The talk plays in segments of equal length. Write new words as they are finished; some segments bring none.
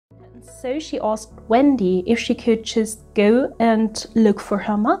So she asked Wendy if she could just go and look for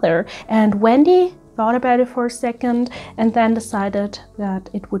her mother. And Wendy thought about it for a second and then decided that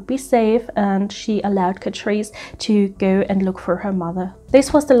it would be safe, and she allowed Katrice to go and look for her mother.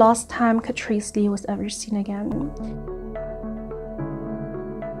 This was the last time Katrice Lee was ever seen again.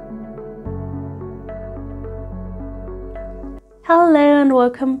 Hello and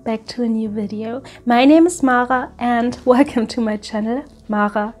welcome back to a new video. My name is Mara and welcome to my channel,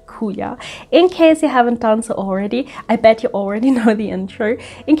 Mara Cuja. In case you haven't done so already, I bet you already know the intro.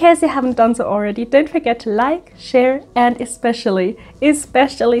 In case you haven't done so already, don't forget to like, share and especially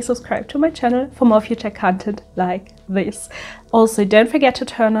subscribe to my channel for more future content like this. Also, don't forget to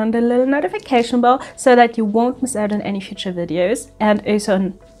turn on the little notification bell so that you won't miss out on any future videos, and also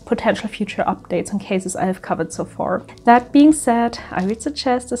on potential future updates on cases I have covered so far. That being said, I would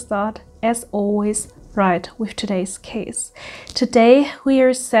suggest to start, as always, right with today's case. Today we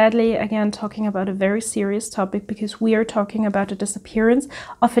are sadly again talking about a very serious topic, because we are talking about the disappearance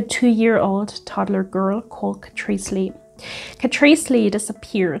of a 2-year-old toddler girl called Katrice Lee. Katrice Lee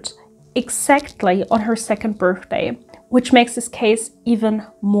disappeared exactly on her 2nd birthday, which makes this case even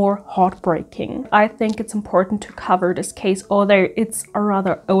more heartbreaking. I think it's important to cover this case, although it's a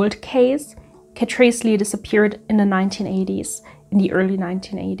rather old case. Katrice Lee disappeared in the 1980s, in the early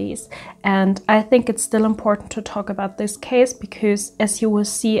 1980s. And I think it's still important to talk about this case because, as you will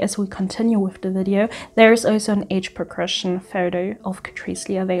see as we continue with the video, there is also an age progression photo of Katrice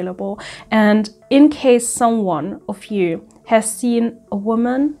Lee available. And in case someone of you has seen a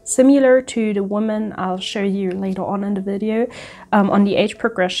woman similar to the woman I'll show you later on in the video on the age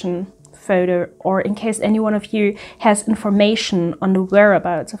progression photo, or in case any one of you has information on the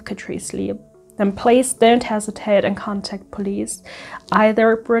whereabouts of Katrice Lee, then please don't hesitate and contact police,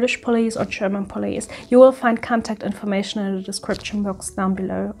 either British police or German police. You will find contact information in the description box down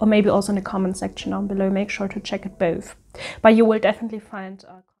below, or maybe also in the comment section down below. Make sure to check it both. But you will definitely find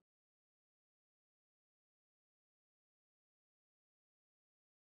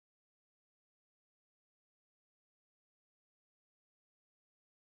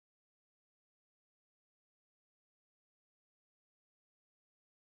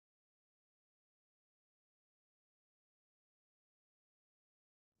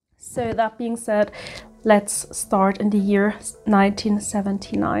So that being said, let's start in the year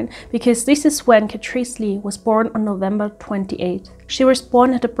 1979, because this is when Katrice Lee was born on November 28th. She was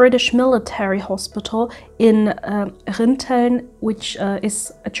born at a British military hospital in Rinteln, which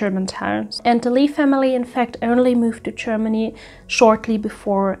is a German town. And the Lee family, in fact, only moved to Germany shortly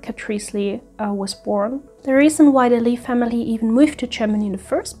before Katrice Lee was born. The reason why the Lee family even moved to Germany in the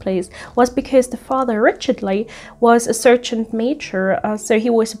first place was because the father, Richard Lee, was a sergeant major, so he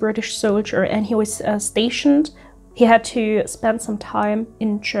was a British soldier, and he was stationed. He had to spend some time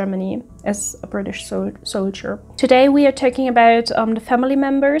in Germany as a British soldier. Today we are talking about the family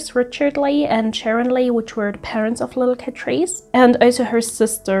members, Richard Lee and Sharon Lee, which were the parents of little Katrice, and also her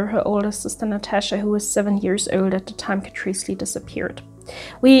sister, her older sister Natasha, who was 7 years old at the time Katrice Lee disappeared.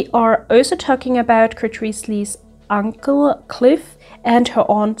 We are also talking about Katrice Lee's uncle Cliff and her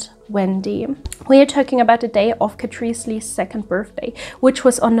aunt Wendy. We are talking about the day of Katrice Lee's 2nd birthday, which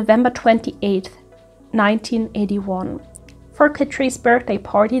was on November 28th, 1981. For Katrice's birthday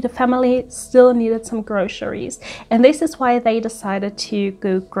party, the family still needed some groceries, and this is why they decided to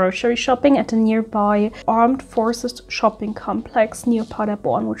go grocery shopping at a nearby armed forces shopping complex near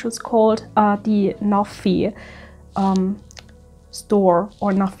Paderborn, which was called the Naafi store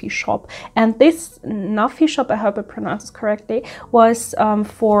or naafi shop. And this naafi shop, I hope I pronounced it correctly, was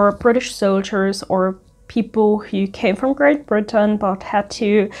for British soldiers or people who came from Great Britain but had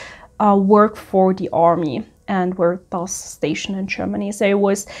to work for the army and were thus stationed in Germany. So it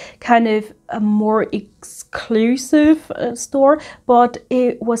was kind of a more exclusive store, but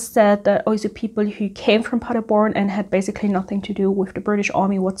it was said that also people who came from Paderborn and had basically nothing to do with the British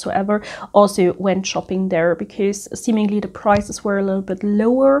Army whatsoever also went shopping there, because seemingly the prices were a little bit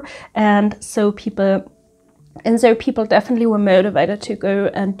lower, and so people definitely were motivated to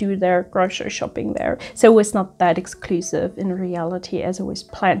go and do their grocery shopping there. So it was not that exclusive in reality as it was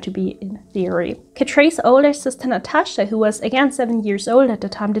planned to be in theory. Katrice's older sister Natasha, who was again 7 years old at the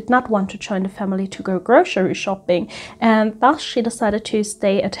time, did not want to join the family to go grocery shopping, and thus she decided to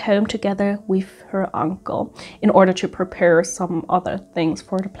stay at home together with her uncle in order to prepare some other things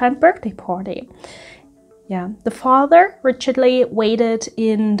for the planned birthday party. Yeah, the father, Richard Lee, waited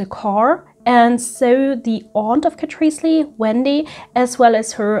in the car And so the aunt of Katrice Lee, Wendy, as well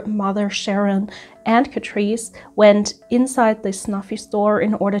as her mother Sharon and Katrice went inside this naafi store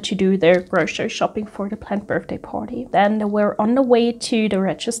in order to do their grocery shopping for the planned birthday party. Then they were on the way to the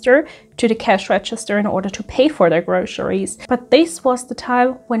register, to the cash register, in order to pay for their groceries. But this was the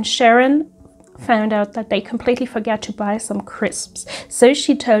time when Sharon found out that they completely forgot to buy some crisps. So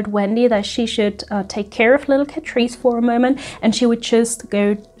she told Wendy that she should take care of little Katrice for a moment, and she would just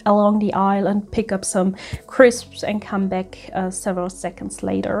go along the aisle and pick up some crisps and come back several seconds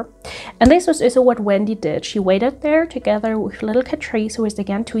later. And this was also what Wendy did. She waited there together with little Katrice, who was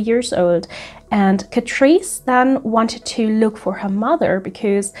again 2 years old. And Katrice then wanted to look for her mother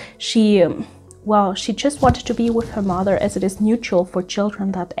because she just wanted to be with her mother, as it is neutral for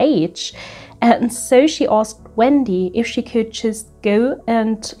children that age. And so she asked Wendy if she could just go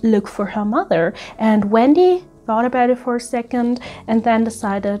and look for her mother. And Wendy thought about it for a second and then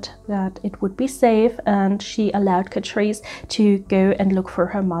decided that it would be safe, and she allowed Katrice to go and look for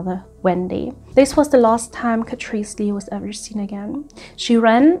her mother, Wendy. This was the last time Katrice Lee was ever seen again. She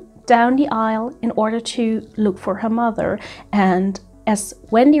ran down the aisle in order to look for her mother, and as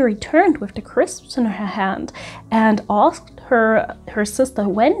Wendy returned with the crisps in her hand and asked her sister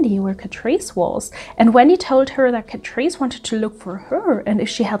Wendy where Katrice was, and Wendy told her that Katrice wanted to look for her and if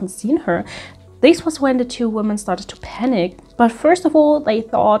she hadn't seen her. This was when the two women started to panic. But first of all, they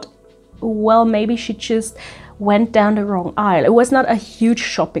thought, well, maybe she just went down the wrong aisle. It was not a huge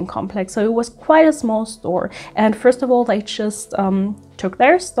shopping complex, so it was quite a small store. And first of all, they just took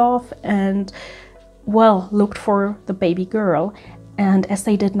their stuff and, well, looked for the baby girl. And as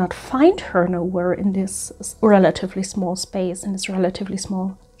they did not find her nowhere in this relatively small space, in this relatively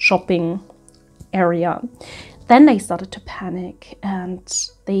small shopping area, then they started to panic, and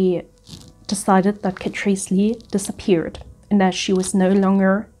they decided that Katrice Lee disappeared and that she was no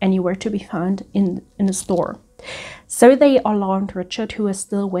longer anywhere to be found in the store. So they alarmed Richard, who was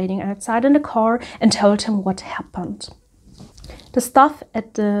still waiting outside in the car, and told him what happened. The staff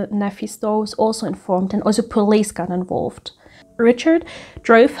at the naafi store was also informed, and also police got involved. Richard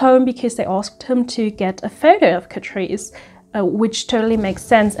drove home because they asked him to get a photo of Katrice, which totally makes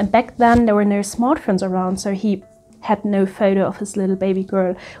sense. And back then there were no smartphones around, so he had no photo of his little baby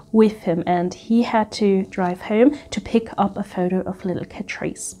girl with him, and he had to drive home to pick up a photo of little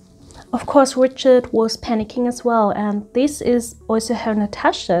Katrice. Of course, Richard was panicking as well, and this is also how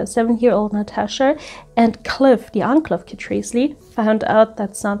Natasha, 7-year-old Natasha, and Cliff, the uncle of Katrice Lee, found out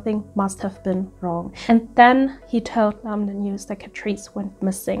that something must have been wrong. And then he told them the news that Katrice went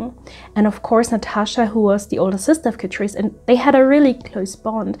missing. And of course, Natasha, who was the older sister of Katrice, and they had a really close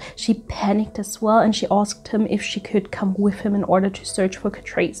bond, she panicked as well, and she asked him if she could come with him in order to search for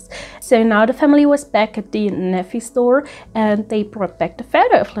Katrice. So now the family was back at the naafi store, and they brought back the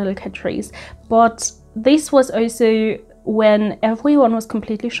photo of little Katrice. But this was also when everyone was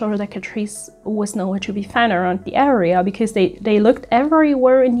completely sure that Katrice was nowhere to be found around the area, because they looked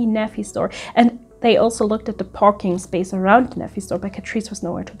everywhere in the naafi store, and they also looked at the parking space around the naafi store, but Katrice was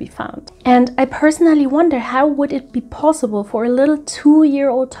nowhere to be found. And I personally wonder, how would it be possible for a little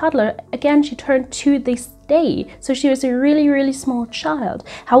 2-year-old toddler, again she turned 2 this day, so she was a really, really small child.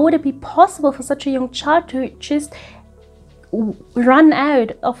 How would it be possible for such a young child to just run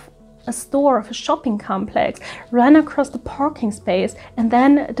out of a store, of a shopping complex, run across the parking space, and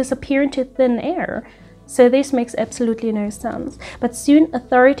then disappear into thin air? So this makes absolutely no sense. But soon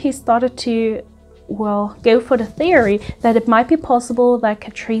authorities started to, well, go for the theory that it might be possible that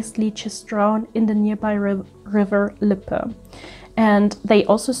Katrice Lee just drowned in the nearby river Lippe. And they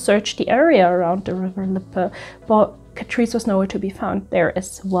also searched the area around the river Lippe, but Katrice was nowhere to be found there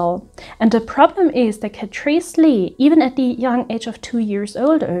as well. And the problem is that Katrice Lee, even at the young age of 2 years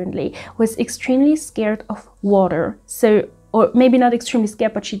old only, was extremely scared of water. So, or maybe not extremely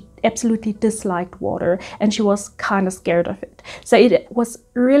scared, but she absolutely disliked water, and she was kind of scared of it. So it was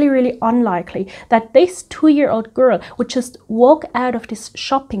really, really unlikely that this 2-year-old girl would just walk out of this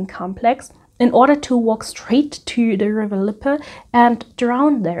shopping complex in order to walk straight to the river Lippe and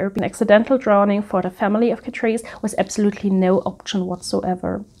drown there. An accidental drowning for the family of Katrice was absolutely no option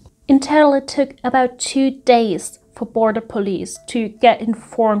whatsoever. Until it took about 2 days for border police to get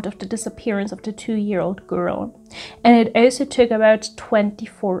informed of the disappearance of the 2-year-old girl. And it also took about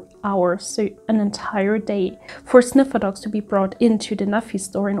 24 hours, so an entire day, for sniffer dogs to be brought into the naafi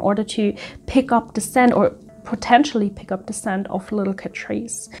store in order to pick up the scent, or potentially pick up the scent of little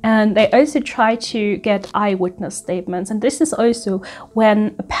Katrice. And they also tried to get eyewitness statements, and this is also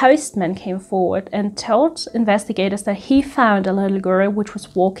when a postman came forward and told investigators that he found a little girl which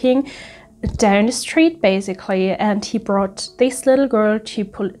was walking down the street basically, and he brought this little girl to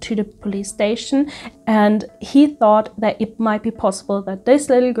the police station, and he thought that it might be possible that this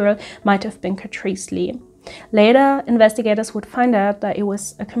little girl might have been Katrice Lee. Later, investigators would find out that it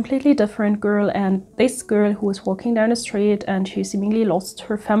was a completely different girl, and this girl who was walking down the street and who seemingly lost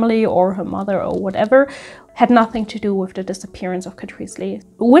her family or her mother or whatever had nothing to do with the disappearance of Katrice Lee.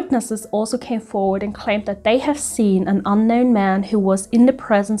 Witnesses also came forward and claimed that they have seen an unknown man who was in the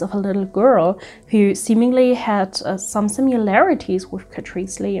presence of a little girl who seemingly had some similarities with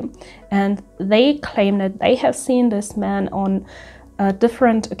Katrice Lee. And they claim that they have seen this man on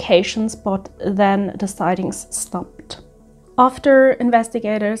different occasions, but then the sightings stopped. After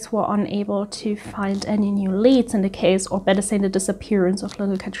investigators were unable to find any new leads in the case, or better say the disappearance of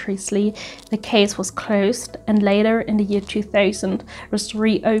little Katrice Lee, the case was closed, and later in the year 2000 was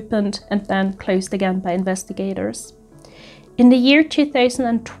reopened and then closed again by investigators. In the year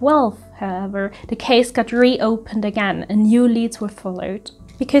 2012, however, the case got reopened again and new leads were followed.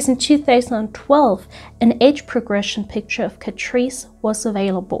 Because in 2012, an age progression picture of Katrice was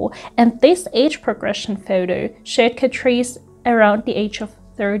available, and this age progression photo showed Katrice around the age of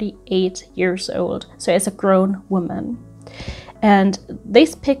 38 years old, so as a grown woman. And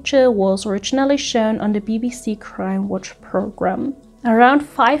this picture was originally shown on the BBC Crime Watch program. Around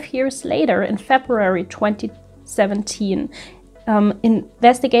 5 years later, in February 2017,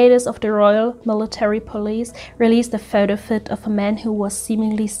 investigators of the Royal Military Police released a photo fit of a man who was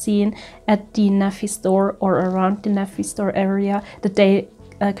seemingly seen at the naafi store or around the naafi store area the day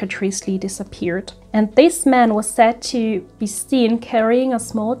Katrice Lee disappeared. And this man was said to be seen carrying a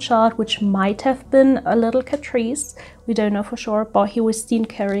small child, which might have been a little Katrice. We don't know for sure, but he was seen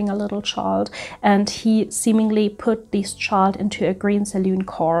carrying a little child, and he seemingly put this child into a green saloon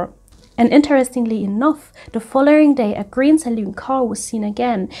car. And interestingly enough, the following day a green saloon car was seen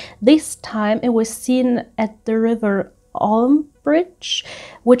again. This time it was seen at the River Alm Bridge,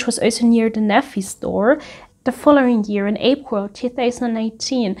 which was also near the naafi store. The following year, in April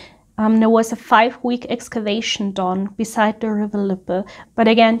 2018, there was a 5-week excavation done beside the River Lippe, but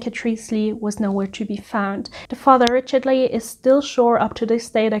again Katrice Lee was nowhere to be found. The father Richard Lee is still sure up to this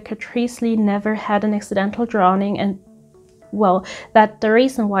day that Katrice Lee never had an accidental drowning, and well, that the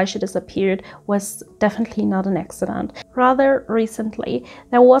reason why she disappeared was definitely not an accident. Rather recently,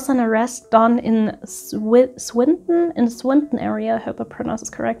 there was an arrest done in Swinton, in the Swinton area, I hope I pronounce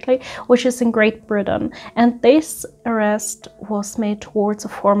it correctly, which is in Great Britain. And this arrest was made towards a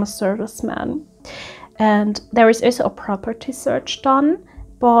former serviceman. And there is also a property search done,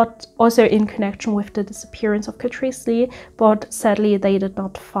 but also in connection with the disappearance of Katrice Lee, but sadly they did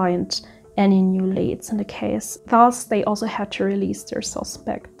not find any new leads in the case. Thus, they also had to release their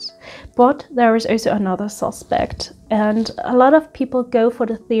suspect. But there is also another suspect, and a lot of people go for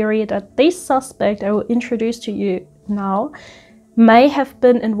the theory that this suspect I will introduce to you now may have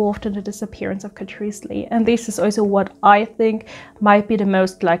been involved in the disappearance of Katrice Lee, and this is also what I think might be the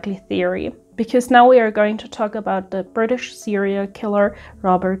most likely theory, because now we are going to talk about the British serial killer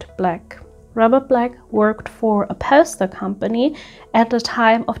Robert Black. Robert Black worked for a poster company at the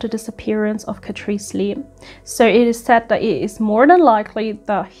time of the disappearance of Katrice Lee. So it is said that it is more than likely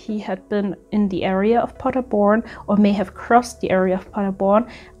that he had been in the area of Paderborn, or may have crossed the area of Paderborn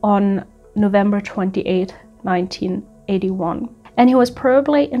on November 28, 1981. And he was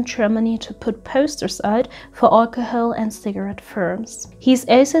probably in Germany to put posters out for alcohol and cigarette firms. He's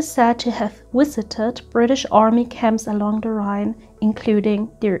also said to have visited British army camps along the Rhine,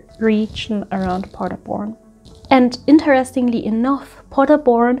 including the region around Paderborn. And interestingly enough,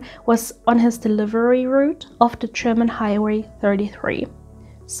 Paderborn was on his delivery route of the German Highway 33.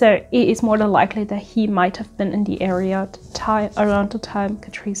 So it is more than likely that he might have been in the area around the time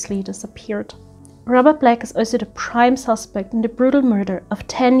Katrice Lee disappeared. Robert Black is also the prime suspect in the brutal murder of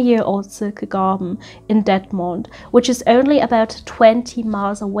 10-year-old Silke Garben in Detmold, which is only about 20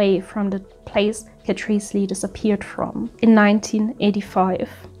 miles away from the place Katrice Lee disappeared from in 1985.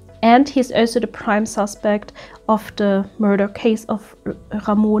 And he's also the prime suspect of the murder case of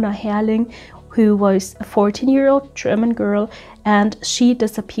Ramona Herrling, who was a 14-year-old German girl, and she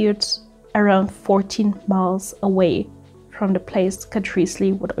disappeared around 14 miles away from the place Katrice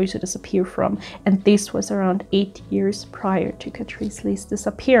Lee would also disappear from, and this was around 8 years prior to Katrice Lee's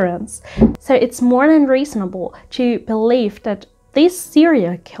disappearance. So it's more than reasonable to believe that this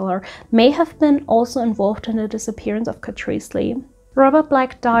serial killer may have been also involved in the disappearance of Katrice Lee. Robert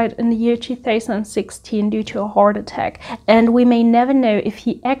Black died in the year 2016 due to a heart attack, and we may never know if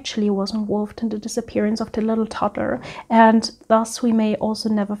he actually was involved in the disappearance of the little toddler, and thus we may also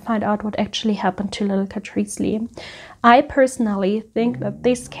never find out what actually happened to little Katrice Lee. I personally think that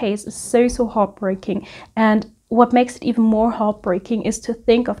this case is so heartbreaking, and what makes it even more heartbreaking is to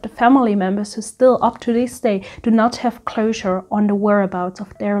think of the family members who still up to this day do not have closure on the whereabouts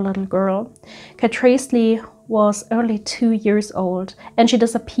of their little girl. Katrice Lee was only 2 years old and she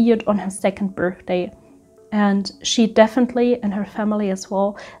disappeared on her 2nd birthday. And she definitely, and her family as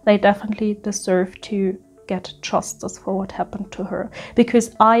well, they definitely deserve to get justice for what happened to her.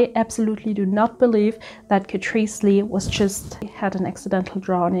 Because I absolutely do not believe that Katrice Lee had an accidental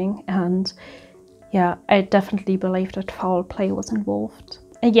drowning, and yeah, I definitely believe that foul play was involved.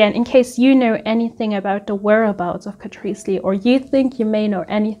 Again, in case you know anything about the whereabouts of Katrice Lee, or you think you may know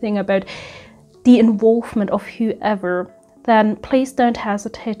anything about the involvement of whoever, then please don't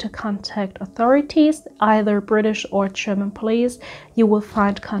hesitate to contact authorities, either British or German police. You will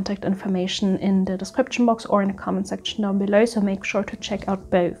find contact information in the description box or in the comment section down below, so make sure to check out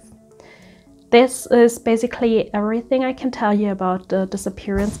both. This is basically everything I can tell you about the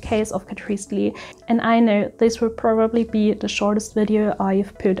disappearance case of Katrice Lee. And I know this will probably be the shortest video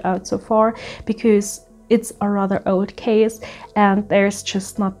I've put out so far, because it's a rather old case and there's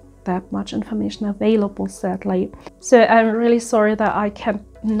just not that much information available, sadly. So I'm really sorry that I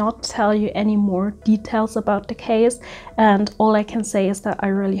cannot tell you any more details about the case, and all I can say is that I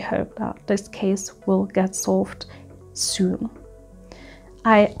really hope that this case will get solved soon.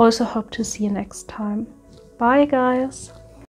 I also hope to see you next time. Bye guys!